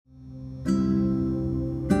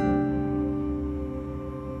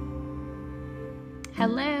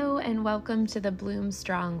Hello and welcome to the Bloom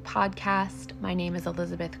Strong podcast. My name is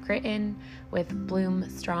Elizabeth Critton with Bloom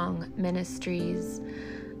Strong Ministries.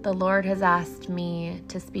 The Lord has asked me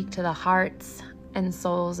to speak to the hearts and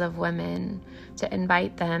souls of women, to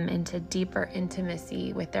invite them into deeper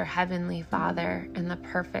intimacy with their Heavenly Father and the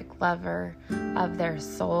perfect lover of their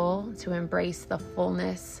soul, to embrace the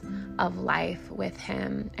fullness of life with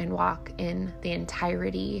Him and walk in the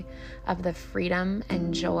entirety of the freedom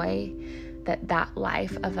and joy that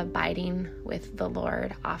life of abiding with the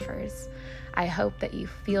Lord offers. I hope that you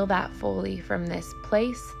feel that fully from this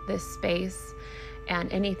place, this space,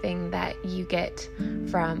 and anything that you get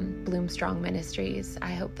from Bloom Strong Ministries.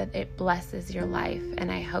 I hope that it blesses your life,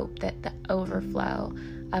 and I hope that the overflow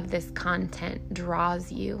of this content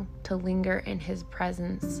draws you to linger in His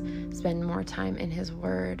presence, spend more time in His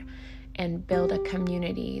Word, and build a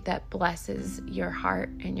community that blesses your heart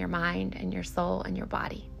and your mind and your soul and your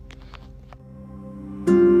body.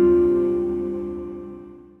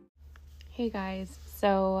 Hey guys,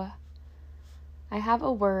 so I have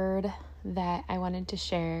a word that I wanted to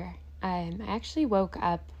share. I actually woke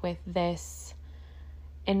up with this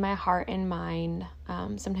in my heart and mind.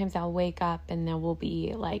 Sometimes I'll wake up and there will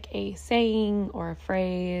be like a saying or a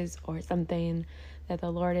phrase or something that the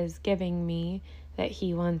Lord is giving me that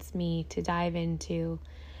He wants me to dive into.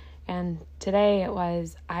 And today it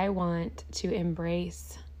was, I want to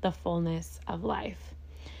embrace the fullness of life.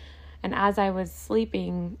 And as I was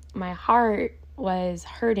sleeping, my heart was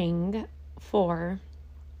hurting for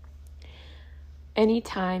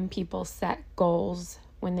anytime people set goals,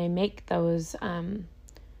 when they make those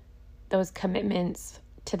commitments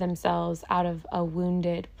to themselves out of a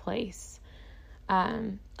wounded place.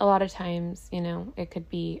 A lot of times, it could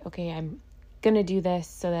be, okay, I'm going to do this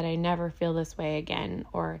so that I never feel this way again,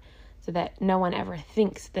 or so that no one ever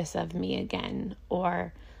thinks this of me again,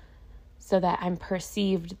 or so that I'm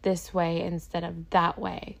perceived this way instead of that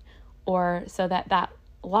way, or so that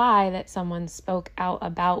lie that someone spoke out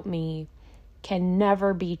about me can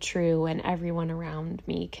never be true and everyone around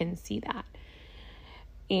me can see that.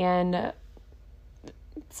 And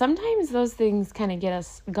sometimes those things kind of get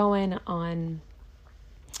us going on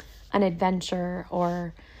an adventure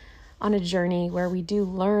or on a journey where we do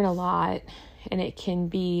learn a lot, and it can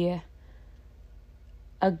be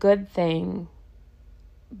a good thing,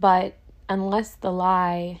 but unless the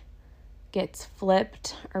lie gets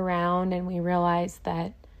flipped around and we realize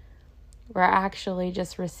that we're actually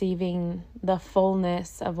just receiving the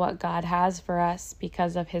fullness of what God has for us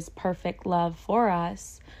because of His perfect love for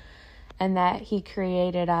us, and that He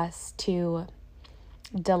created us to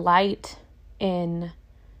delight in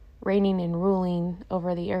reigning and ruling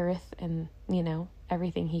over the earth and,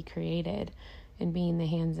 everything He created, and being the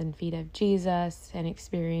hands and feet of Jesus and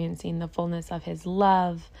experiencing the fullness of His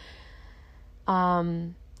love.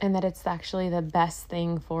 And that it's actually the best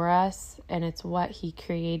thing for us, and it's what He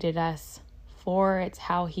created us for. It's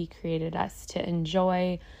how He created us to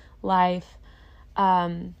enjoy life.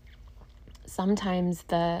 Sometimes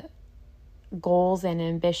the goals and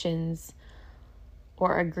ambitions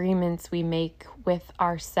or agreements we make with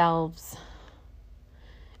ourselves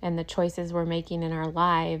and the choices we're making in our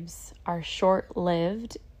lives are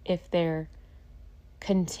short-lived if they're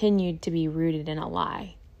continued to be rooted in a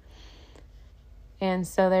lie. And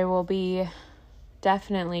so there will be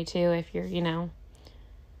definitely too, if you're, you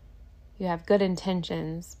have good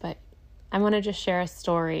intentions, but I want to just share a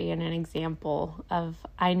story and an example of,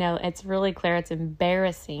 I know it's really clear, it's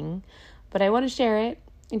embarrassing, but I want to share it,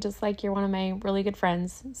 just like you're one of my really good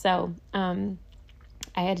friends. So, I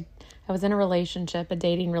was in a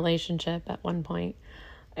dating relationship at one point,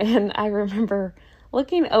 and I remember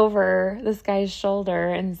looking over this guy's shoulder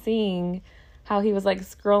and seeing how he was like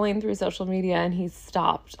scrolling through social media, and he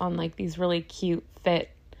stopped on like these really cute, fit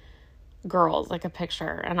girls, like a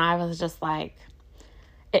picture. And I was just like,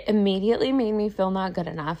 it immediately made me feel not good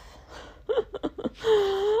enough.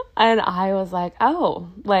 And I was like, oh,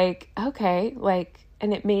 like, okay, like,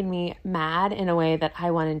 and it made me mad in a way that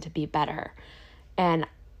I wanted to be better. And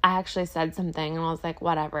I actually said something, and I was like,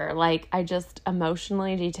 whatever. Like, I just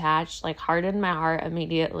emotionally detached, like hardened my heart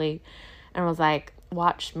immediately, and was like,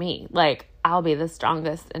 watch me. Like, I'll be the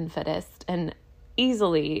strongest and fittest, and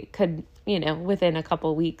easily could, within a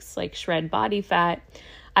couple weeks, like shred body fat.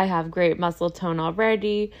 I have great muscle tone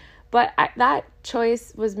already, but that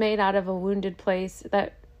choice was made out of a wounded place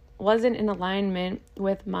that wasn't in alignment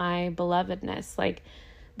with my belovedness. Like,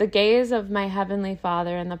 the gaze of my Heavenly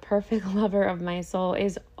Father and the perfect lover of my soul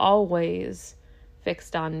is always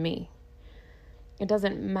fixed on me. It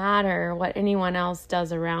doesn't matter what anyone else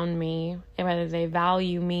does around me, whether they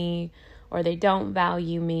value me or they don't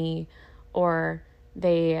value me, or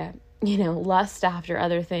they, lust after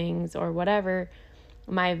other things or whatever,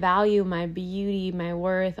 my value, my beauty, my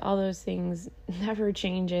worth, all those things never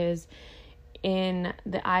changes in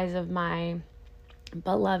the eyes of my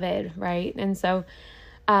beloved, right? And so,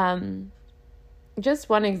 just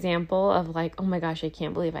one example of like, oh my gosh, I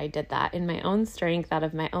can't believe I did that in my own strength out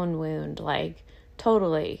of my own wound, like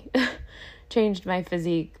totally changed my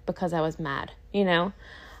physique because I was mad,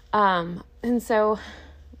 And so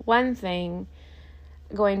one thing,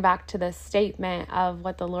 going back to the statement of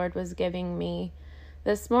what the Lord was giving me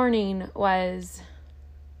this morning, was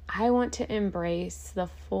I want to embrace the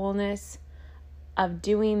fullness of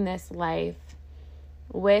doing this life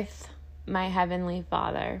with my Heavenly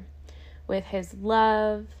Father, with His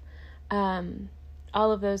love, all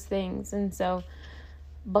of those things. And so,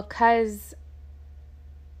 because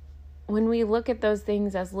when we look at those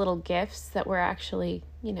things as little gifts that we're actually,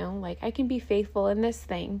 like I can be faithful in this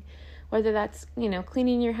thing, whether that's,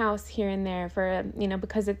 cleaning your house here and there for,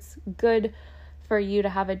 because it's good for you to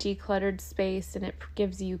have a decluttered space and it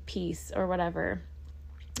gives you peace or whatever.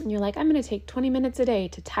 And you're like, I'm going to take 20 minutes a day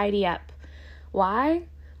to tidy up. Why?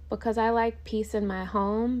 Because I like peace in my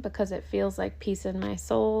home, because it feels like peace in my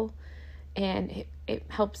soul, and it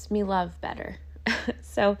helps me love better.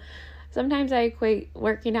 So sometimes I equate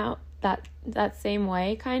working out that same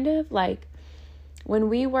way, kind of like when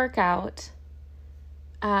we work out,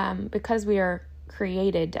 because we are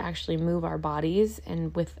created to actually move our bodies,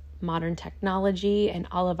 and with modern technology and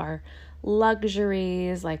all of our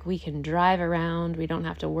luxuries, like we can drive around, we don't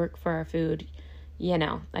have to work for our food.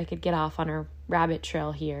 I could get off on a rabbit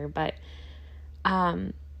trail here, but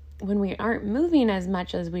when we aren't moving as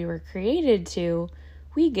much as we were created to,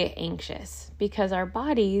 we get anxious because our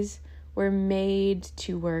bodies were made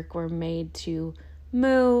to work, were made to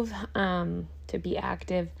move, to be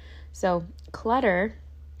active. So clutter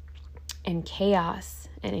and chaos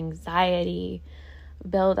and anxiety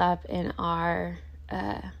build up in our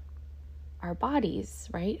bodies,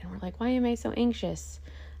 right? And we're like, why am I so anxious?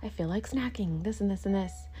 I feel like snacking, this and this and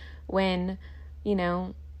this. When,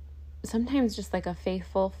 sometimes just like a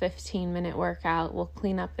faithful 15-minute workout will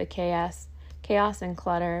clean up the chaos and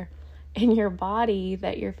clutter in your body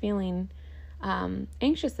that you're feeling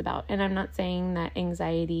anxious about. And I'm not saying that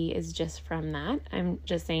anxiety is just from that. I'm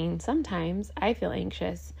just saying sometimes I feel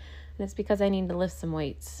anxious, and it's because I need to lift some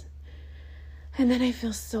weights. And then I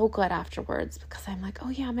feel so good afterwards because I'm like, oh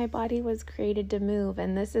yeah, my body was created to move,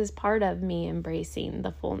 and this is part of me embracing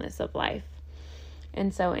the fullness of life.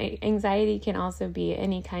 And so anxiety can also be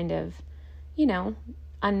any kind of,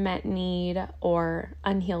 unmet need or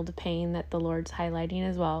unhealed pain that the Lord's highlighting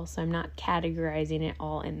as well. So I'm not categorizing it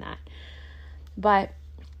all in that. But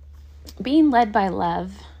being led by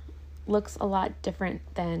love looks a lot different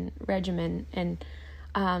than regimen. And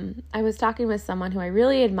I was talking with someone who I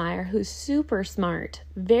really admire, who's super smart,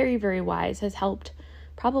 very, very wise, has helped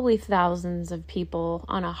probably thousands of people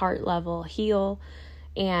on a heart level heal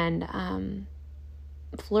and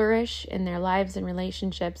flourish in their lives and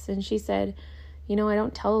relationships. And she said, I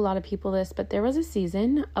don't tell a lot of people this, but there was a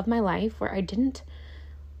season of my life where I didn't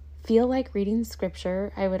feel like reading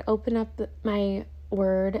scripture. I would open up my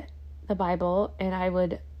word, the Bible, and I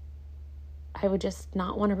would just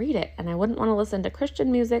not want to read it, and I wouldn't want to listen to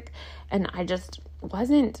Christian music, and I just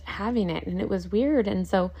wasn't having it, and it was weird. And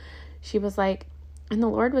so she was like, and the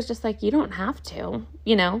Lord was just like, you don't have to,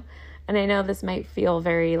 and I know this might feel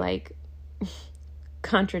very like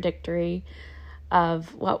contradictory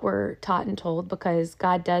of what we're taught and told, because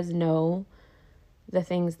God does know the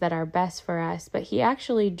things that are best for us, but He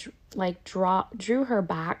actually drew her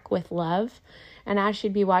back with love. And as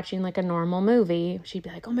she'd be watching like a normal movie, she'd be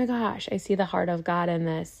like, oh my gosh, I see the heart of God in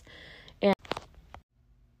this. And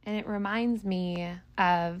it reminds me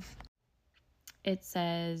of, it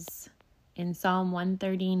says in Psalm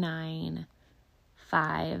 139,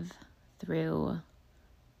 5 through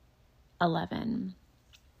 11,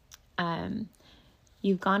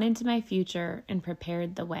 you've gone into my future and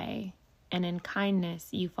prepared the way, and in kindness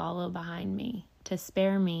you follow behind me to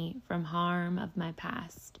spare me from harm of my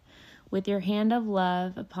past. With your hand of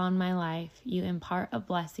love upon my life, you impart a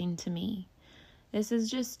blessing to me. This is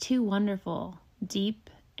just too wonderful, deep,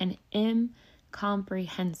 and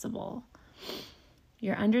incomprehensible.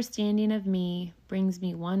 Your understanding of me brings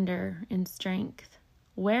me wonder and strength.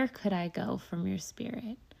 Where could I go from your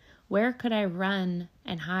spirit? Where could I run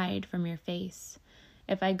and hide from your face?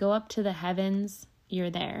 If I go up to the heavens, you're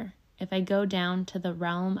there. If I go down to the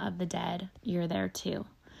realm of the dead, you're there too.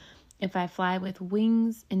 If I fly with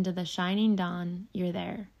wings into the shining dawn, you're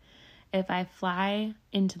there. If I fly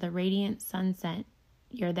into the radiant sunset,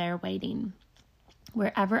 you're there waiting.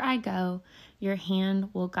 Wherever I go, Your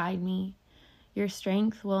hand will guide me. Your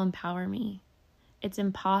strength will empower me. It's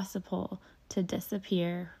impossible to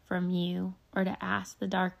disappear from you or to ask the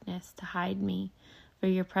darkness to hide me, for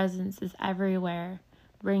your presence is everywhere,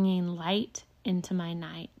 bringing light into my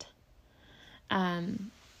night.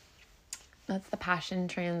 That's the Passion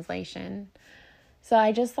Translation. So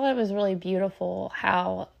I just thought it was really beautiful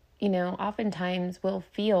how, oftentimes we'll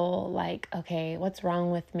feel like, okay, what's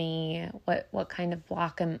wrong with me? What kind of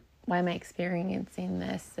block why am I experiencing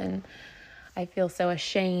this? And I feel so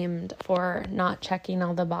ashamed for not checking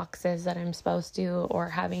all the boxes that I'm supposed to, or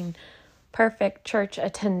having perfect church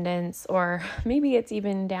attendance, or maybe it's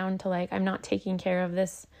even down to like, I'm not taking care of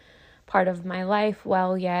this part of my life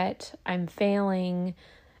well yet. I'm failing.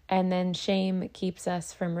 And then shame keeps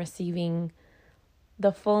us from receiving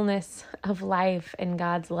the fullness of life and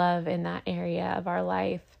God's love in that area of our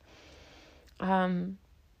life. And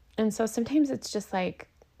so sometimes it's just like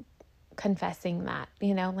confessing that,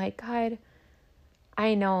 like, God,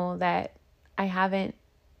 I know that I haven't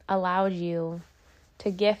allowed you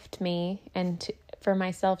to gift me and for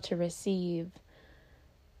myself to receive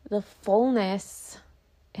the fullness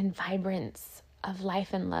and vibrance of life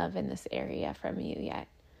and love in this area from you yet.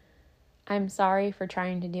 I'm sorry for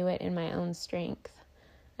trying to do it in my own strength.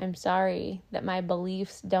 I'm sorry that my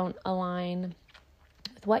beliefs don't align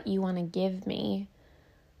with what you want to give me.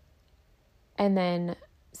 And then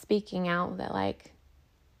speaking out that, like,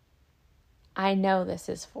 I know this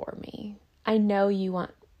is for me. I know you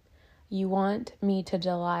want me to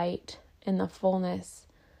delight in the fullness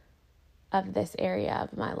of this area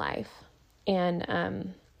of my life.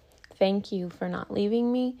 And thank you for not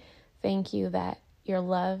leaving me. Thank you that your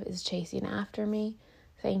love is chasing after me.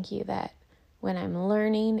 Thank you that when I'm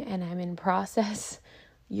learning and I'm in process,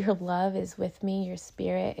 your love is with me, your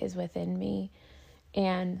spirit is within me,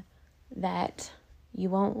 and that you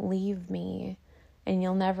won't leave me and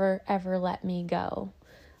you'll never ever let me go.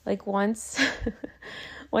 Like once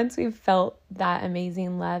we've felt that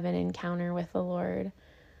amazing love and encounter with the Lord,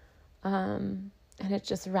 and it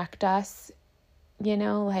just wrecked us,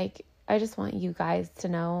 like I just want you guys to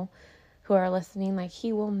know, who are listening, like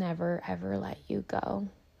he will never ever let you go.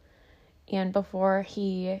 And before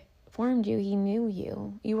he formed you, he knew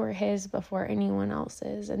you. You were his before anyone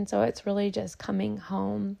else's. And so it's really just coming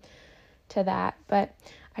home to that. But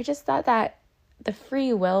I just thought that the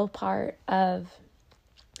free will part of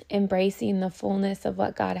embracing the fullness of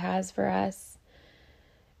what God has for us,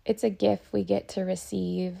 it's a gift we get to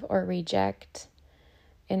receive or reject.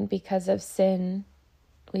 And because of sin,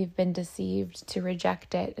 we've been deceived to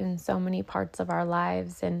reject it in so many parts of our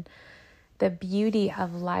lives. And the beauty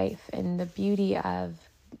of life and the beauty of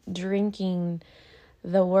drinking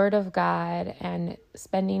the Word of God and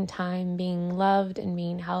spending time being loved and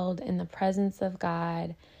being held in the presence of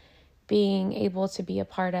God, being able to be a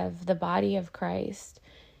part of the body of Christ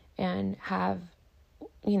and have,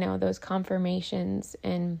 those confirmations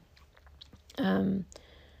and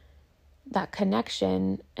that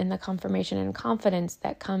connection and the confirmation and confidence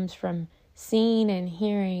that comes from seeing and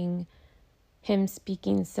hearing him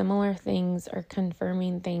speaking similar things or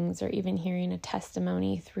confirming things, or even hearing a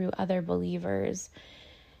testimony through other believers.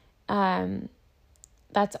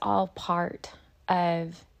 That's all part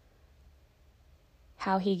of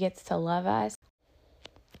how he gets to love us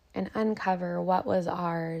and uncover what was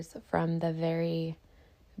ours from the very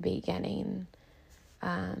beginning.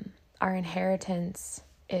 Our inheritance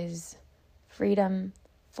is freedom,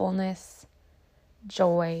 fullness,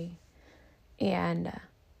 joy, and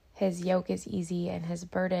his yoke is easy and his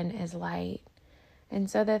burden is light. And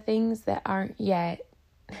so the things that aren't yet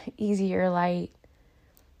easy or light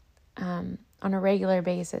on a regular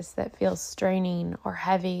basis that feels straining or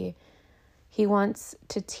heavy, he wants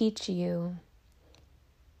to teach you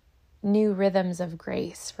new rhythms of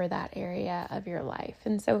grace for that area of your life.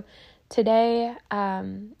 And so today,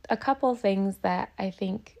 a couple things that I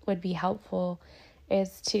think would be helpful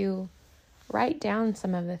is to write down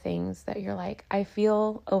some of the things that you're like, I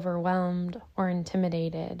feel overwhelmed or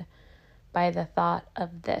intimidated by the thought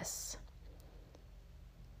of this.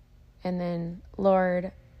 And then,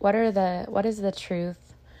 Lord, what is the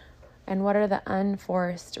truth, and what are the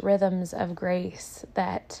unforced rhythms of grace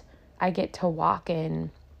that I get to walk in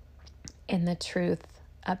the truth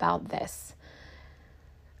about this?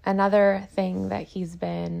 Another thing that he's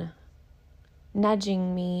been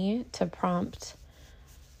nudging me to prompt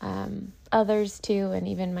others to, and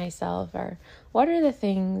even myself, are what are the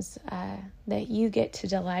things that you get to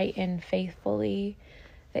delight in faithfully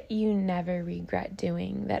that you never regret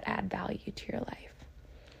doing that add value to your life?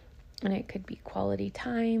 And it could be quality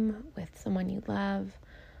time with someone you love,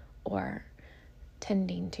 or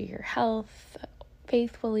tending to your health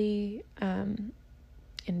faithfully in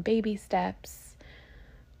baby steps,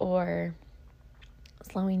 or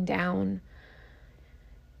slowing down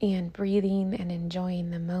and breathing and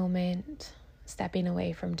enjoying the moment, stepping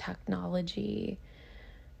away from technology.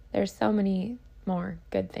 There's so many more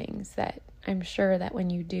good things that I'm sure that when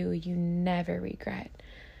you do, you never regret.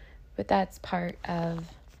 But that's part of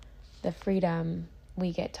the freedom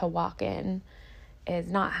we get to walk in, is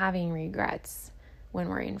not having regrets when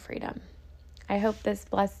we're in freedom. I hope this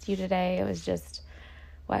blessed you today. It was just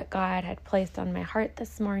what God had placed on my heart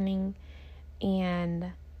this morning.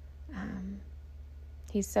 And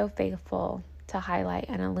He's so faithful to highlight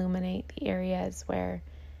and illuminate the areas where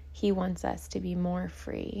He wants us to be more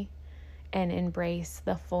free and embrace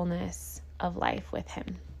the fullness of life with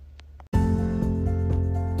Him.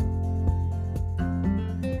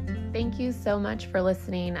 Thank you so much for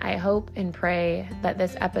listening. I hope and pray that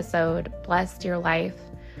this episode blessed your life,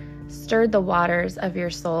 stirred the waters of your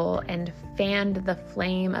soul, and fanned the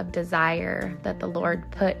flame of desire that the Lord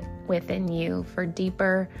put within you for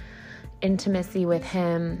deeper intimacy with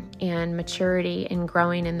Him and maturity and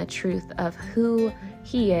growing in the truth of who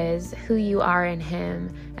He is, who you are in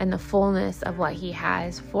Him, and the fullness of what He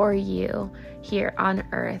has for you here on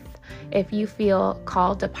earth. If you feel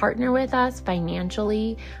called to partner with us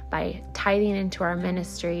financially by tithing into our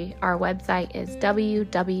ministry, our website is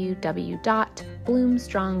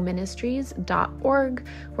www.bloomstrongministries.org,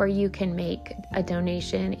 where you can make a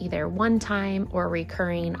donation either one time or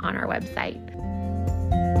recurring on our website.